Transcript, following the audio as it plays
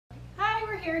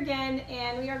here again,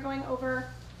 and we are going over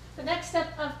the next step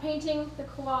of painting the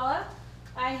koala.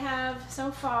 I have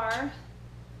so far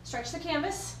stretched the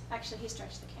canvas. Actually, he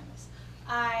stretched the canvas.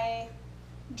 I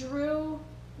drew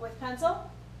with pencil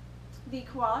the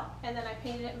koala, and then I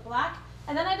painted it in black.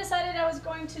 And then I decided I was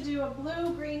going to do a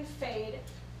blue-green fade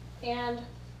and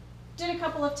did a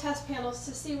couple of test panels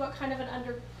to see what kind of an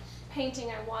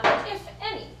underpainting I wanted, if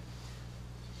any.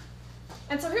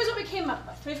 And so here's what we came up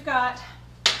with. We've got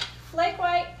flake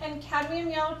white and cadmium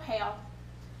yellow pale,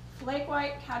 flake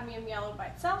white, cadmium yellow by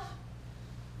itself,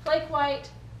 flake white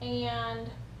and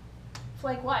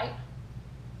flake white,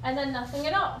 and then nothing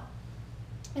at all.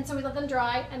 And so we let them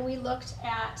dry and we looked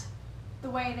at the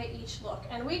way they each look.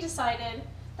 And we decided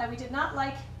that we did not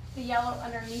like the yellow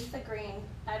underneath the green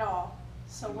at all.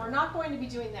 So we're not going to be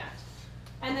doing that.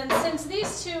 And then since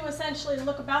these two essentially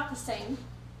look about the same,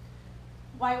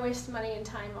 why waste money and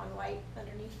time on white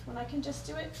underneath when I can just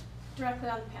do it directly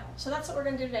on the panel? So that's what we're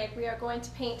going to do today. We are going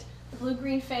to paint the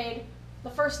blue-green fade, the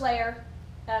first layer.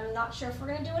 I'm not sure if we're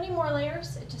going to do any more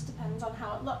layers. It just depends on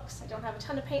how it looks. I don't have a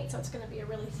ton of paint, so it's going to be a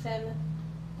really thin,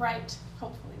 bright,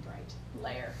 hopefully bright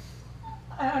layer.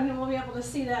 And we'll be able to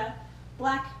see the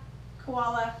black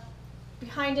koala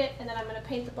behind it, and then I'm going to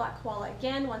paint the black koala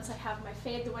again once I have my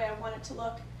fade the way I want it to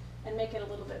look and make it a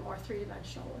little bit more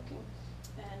three-dimensional looking.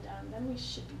 And then we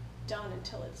should be done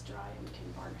until it's dry and we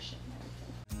can varnish it and everything.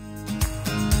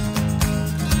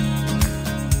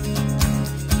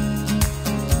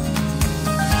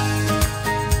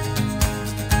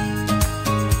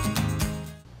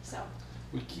 So.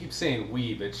 We keep saying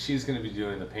we, but she's going to be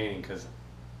doing the painting because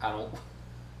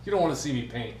you don't want to see me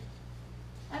paint.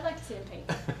 I'd like to see him paint.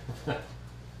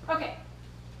 Okay,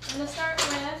 I'm going to start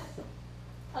with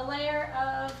a layer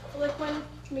of liquid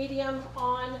medium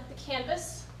on the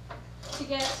canvas to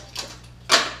get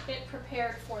it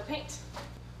prepared for the paint.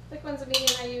 Liquid's a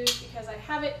medium I use because I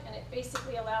have it and it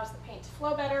basically allows the paint to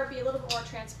flow better, be a little more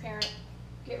transparent,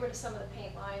 get rid of some of the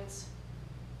paint lines.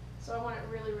 So I want it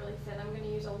really, really thin. I'm going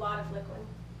to use a lot of liquid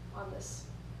on this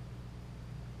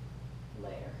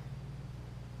layer.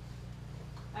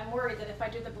 I'm worried that if I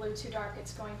do the blue too dark,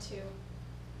 it's going to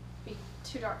be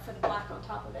too dark for the black on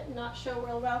top of it and not show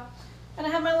real well. And I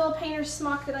have my little painter's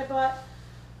smock that I bought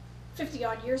 50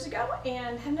 odd years ago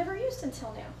and have never used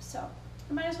until now, so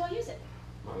I might as well use it.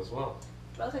 Might as well.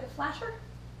 Do I look like a flasher?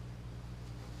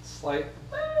 Slight.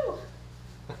 Woo!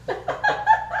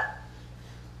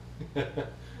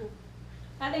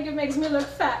 I think it makes me look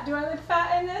fat. Do I look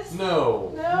fat in this?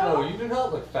 No. No? No, you do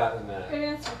not look fat in that. Good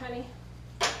answer, honey.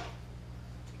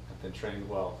 I've been trained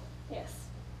well. Yes.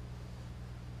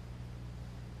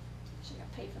 Should have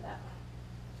got paid for that.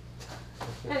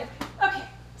 Anyway, okay,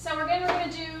 so we're going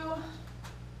to do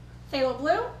phthalo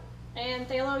blue and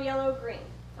phthalo yellow green.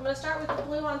 I'm going to start with the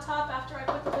blue on top after I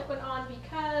put the liquid on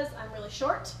because I'm really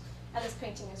short and this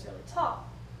painting is really tall.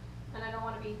 And I don't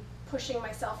want to be pushing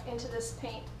myself into this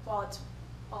paint while it's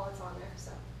on there.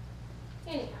 So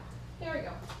anyhow, here we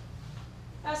go.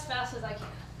 As fast as I can.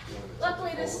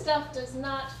 Luckily this stuff does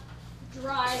not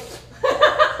dry.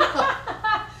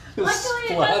 Luckily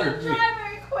it doesn't dry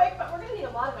very quick, but we're going to need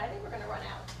a lot of it. I think we're going to run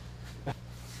out.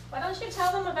 Why don't you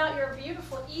tell them about your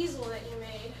beautiful easel that you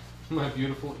made? My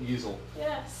beautiful easel.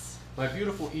 Yes. My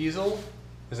beautiful easel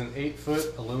is an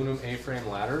 8-foot aluminum A-frame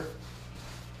ladder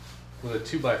with a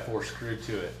 2x4 screwed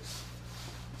to it.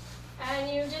 And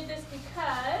you did this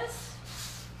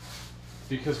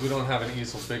because we don't have an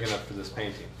easel big enough for this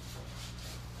painting.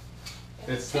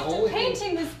 It's the only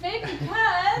painting this big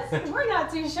because we're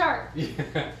not too sharp.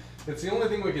 Yeah, it's the only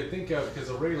thing we could think of because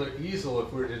a regular easel,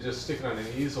 if we were to just stick it on an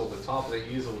easel, the top of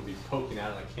the easel would be poking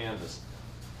out of the canvas.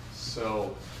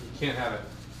 So you can't have it.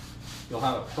 You'll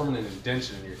have a permanent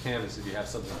indentation in your canvas if you have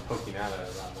something poking out of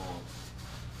it that long.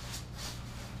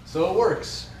 So it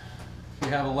works. If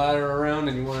you have a ladder around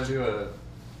and you want to do a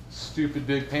stupid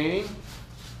big painting,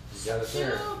 you got it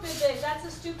there. Stupid big. That's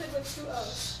a stupid with 2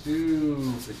 O's.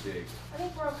 Stupid big. I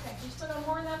think we're okay. You still got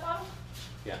more in that bottle?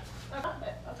 Yeah.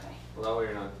 Okay. Well, that way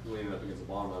you're not leaning up against the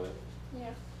bottom of it.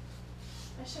 Yeah.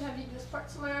 I should have you do this part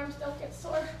so my arms don't get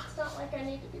sore. It's not like I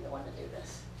need to be the one to do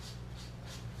this.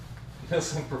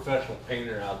 Some professional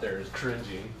painter out there is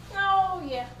cringing. Oh,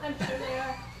 yeah. I'm sure they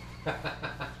are.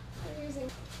 They're using...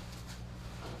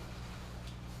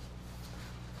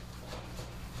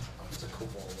 It's a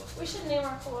koala. We should name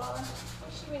our koala.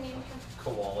 What should we name him?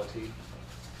 Koality.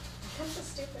 That's a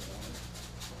stupid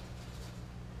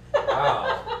name.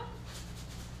 Wow.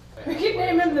 We could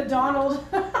name him the Donald.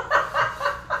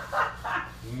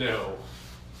 No.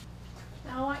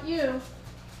 Now I want you.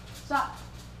 Stop.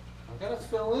 gotta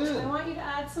fill I in. want you to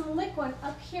add some liquid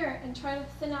up here and try to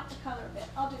thin out the color a bit.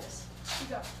 I'll do this. You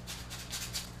go.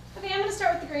 Okay, I'm going to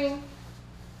start with the green.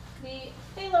 The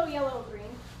phthalo yellow green.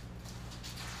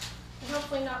 And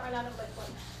hopefully not run out of liquid.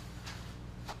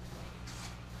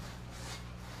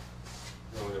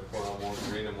 You want me to pour out more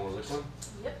green and more liquid?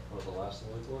 Yep. Or the last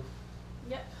liquid?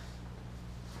 Yep.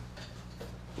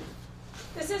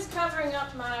 This is covering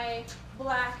up my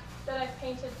black that I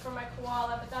painted for my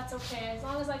koala, but that's okay. As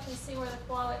long as I can see where the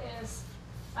koala is,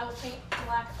 I will paint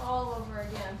black all over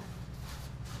again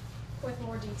with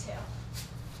more detail.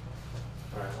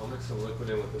 Alright, I'll mix some liquid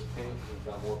in with this paint. We've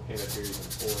got more paint up here you can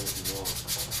pour in if you want.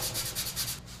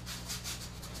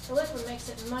 The liquid makes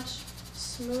it much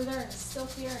smoother and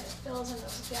silkier, and it fills in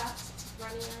those gaps. It's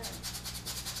runnier, and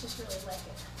just really like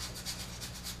it.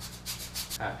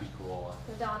 Happy koala.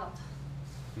 The Donald.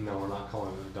 No, we're not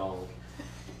calling it a Donald.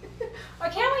 Why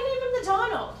can't we name him the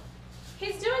Donald?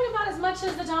 He's doing about as much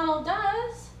as the Donald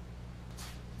does.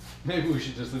 Maybe we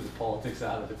should just leave the politics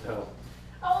out of it though.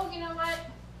 Oh, you know what?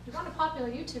 You run a popular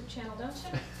YouTube channel, don't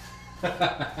you?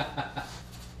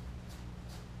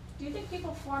 Do you think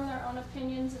people form their own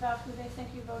opinions about who they think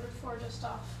you voted for just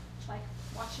off, like,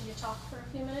 watching you talk for a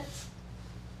few minutes?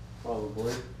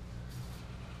 Probably.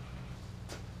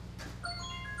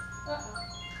 Uh-oh.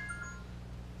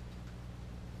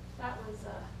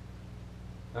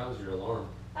 That was your alarm.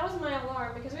 That was my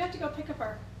alarm because we have to go pick up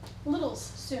our littles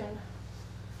soon.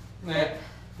 Nah,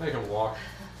 they can walk.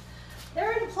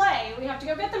 They're in play. We have to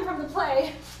go get them from the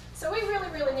play. So we really,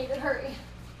 really need to hurry.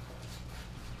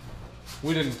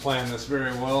 We didn't plan this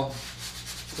very well.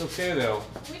 It's okay though.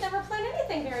 We never plan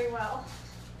anything very well.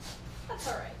 That's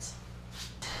all right.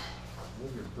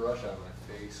 Move your brush out of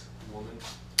my face, woman.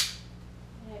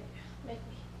 Hey, make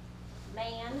me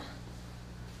man.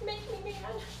 Make me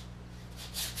man.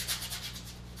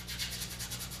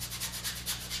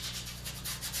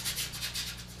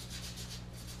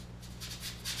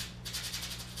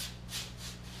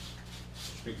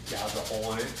 Should we gouge a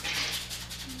hole in it?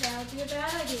 That would be a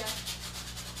bad idea.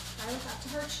 I would have to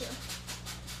hurt you.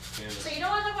 Canvas. So you don't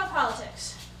want to talk about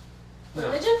politics? No.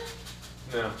 Religion?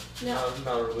 No. No. I'm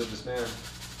not a religious man.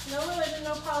 No religion,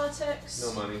 no politics.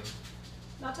 No money.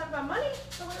 Not talk about money?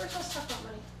 So we were supposed to talk about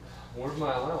money. Where's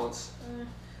my allowance?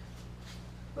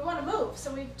 We want to move,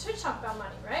 so we should talk about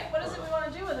money, right? What is it we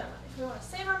want to do with our money? We want to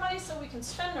save our money so we can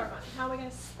spend our money. How are we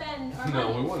going to spend our money?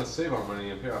 No, we want to save our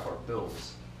money and pay off our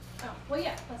bills. Oh, well,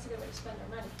 yeah, that's a good way to spend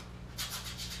our money.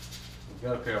 We've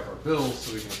got to pay off our bills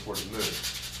so we can afford to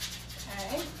move.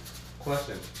 Okay.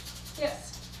 Question.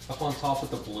 Yes. Up on top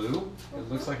with the blue, it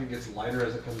looks like it gets lighter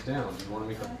as it comes down. Do you want to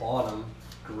make the bottom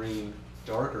green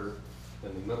darker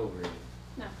than the middle green?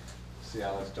 No. See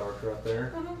how it's darker up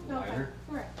there? Mm-hmm. Lighter? Okay.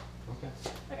 All right. Okay.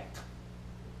 Okay. Is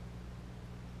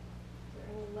there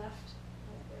any left?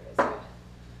 Oh, there is.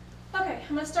 Good. Okay,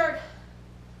 I'm going to start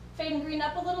fading green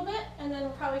up a little bit, and then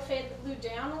we'll probably fade the blue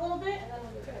down a little bit, and then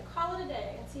we're going to call it a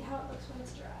day and see how it looks when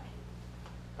it's dry.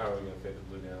 How are we going to fade the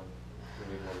blue down?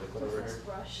 We need more liquid over With this here?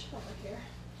 brush over here.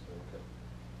 Okay.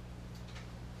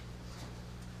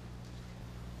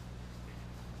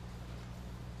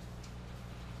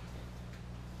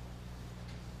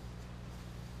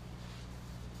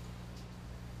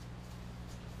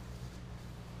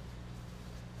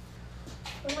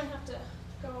 We might have to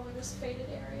go over this faded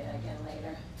area again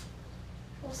later.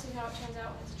 We'll see how it turns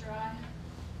out when it's dry.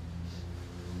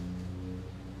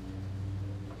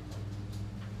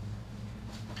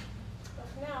 But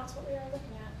for now, it's what we are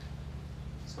looking at.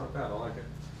 It's not bad, I like it.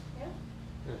 Yeah?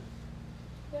 Yeah.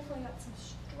 Definitely got some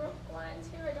stroke lines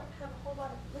here. I don't have a whole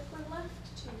lot of liquid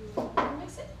left to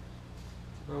mix it.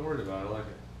 I'm not worried about it, I like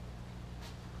it.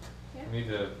 Yeah? You need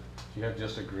to, do you have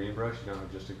just a green brush? You don't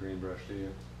have just a green brush, do you?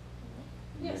 You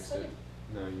Yes, mixed I it.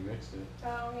 do. No, you mixed it.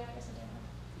 Oh, yeah, I guess I do.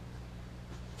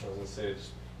 I was gonna say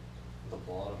it's the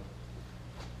bottom.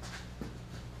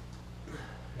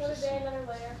 Another day, another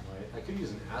layer. White. I could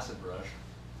use an acid brush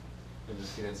and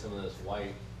just get in some of this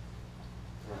white.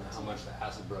 I don't know how much the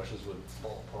acid brushes would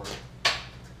fall apart.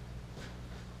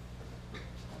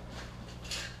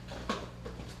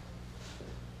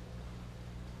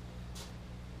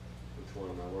 Which one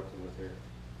am I working with here?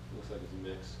 Looks like it's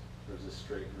mixed. Or is this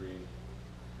straight green?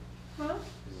 Huh?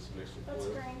 Is this mixed with That's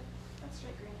blue? green. That's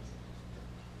straight green, isn't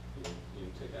You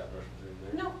can take that brush and put it in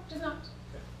it? there? No, does not.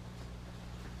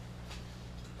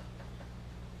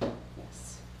 Okay.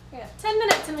 Yes. Yeah, 10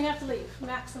 minutes and we have to leave,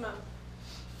 maximum.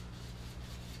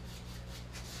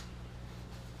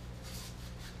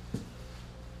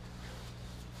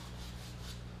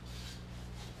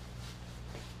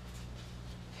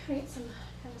 Create some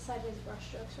kind of sideways brush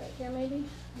strokes right here maybe.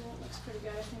 And that looks pretty good.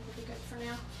 I think it'll be good for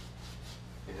now.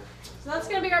 Yeah. So that's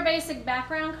going to be our basic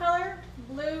background color.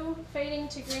 Blue fading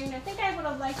to green. I think I would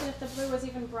have liked it if the blue was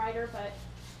even brighter, but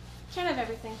can't have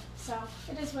everything. So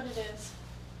it is what it is.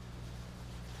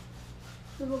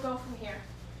 We will go from here.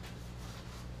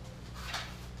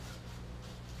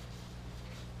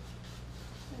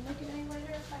 Did I make it any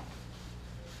lighter if I...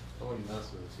 I wouldn't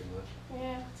mess with it too much.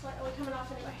 Yeah, it's not really coming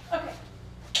off anyway. Okay.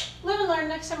 Live and learn.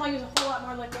 Next time I'll use a whole lot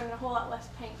more liquid and a whole lot less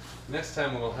paint. Next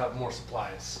time we'll have more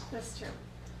supplies. That's true.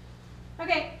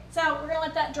 Okay, so we're going to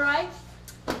let that dry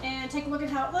and take a look at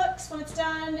how it looks when it's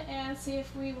done and see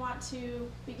if we want to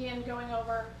begin going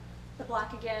over the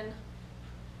black again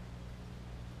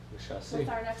We shall see. with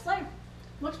our next layer.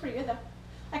 Looks pretty good though.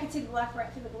 I can see the black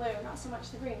right through the blue, not so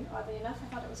much the green. Oddly enough,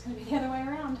 I thought it was going to be the other way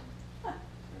around. Huh.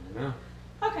 I know.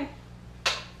 Okay,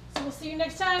 so we'll see you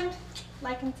next time.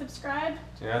 Like and subscribe.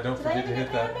 Yeah, don't Did I forget even to get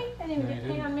hit paint that. on me? I didn't even No, get you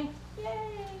paint didn't. on me.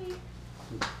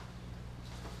 Yay!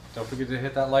 Don't forget to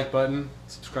hit that like button.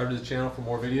 Subscribe to the channel for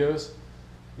more videos.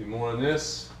 Be more on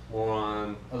this, more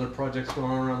on other projects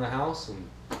going on around the house, and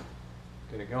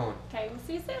get it going. Okay, we'll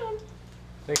see you soon.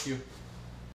 Thank you.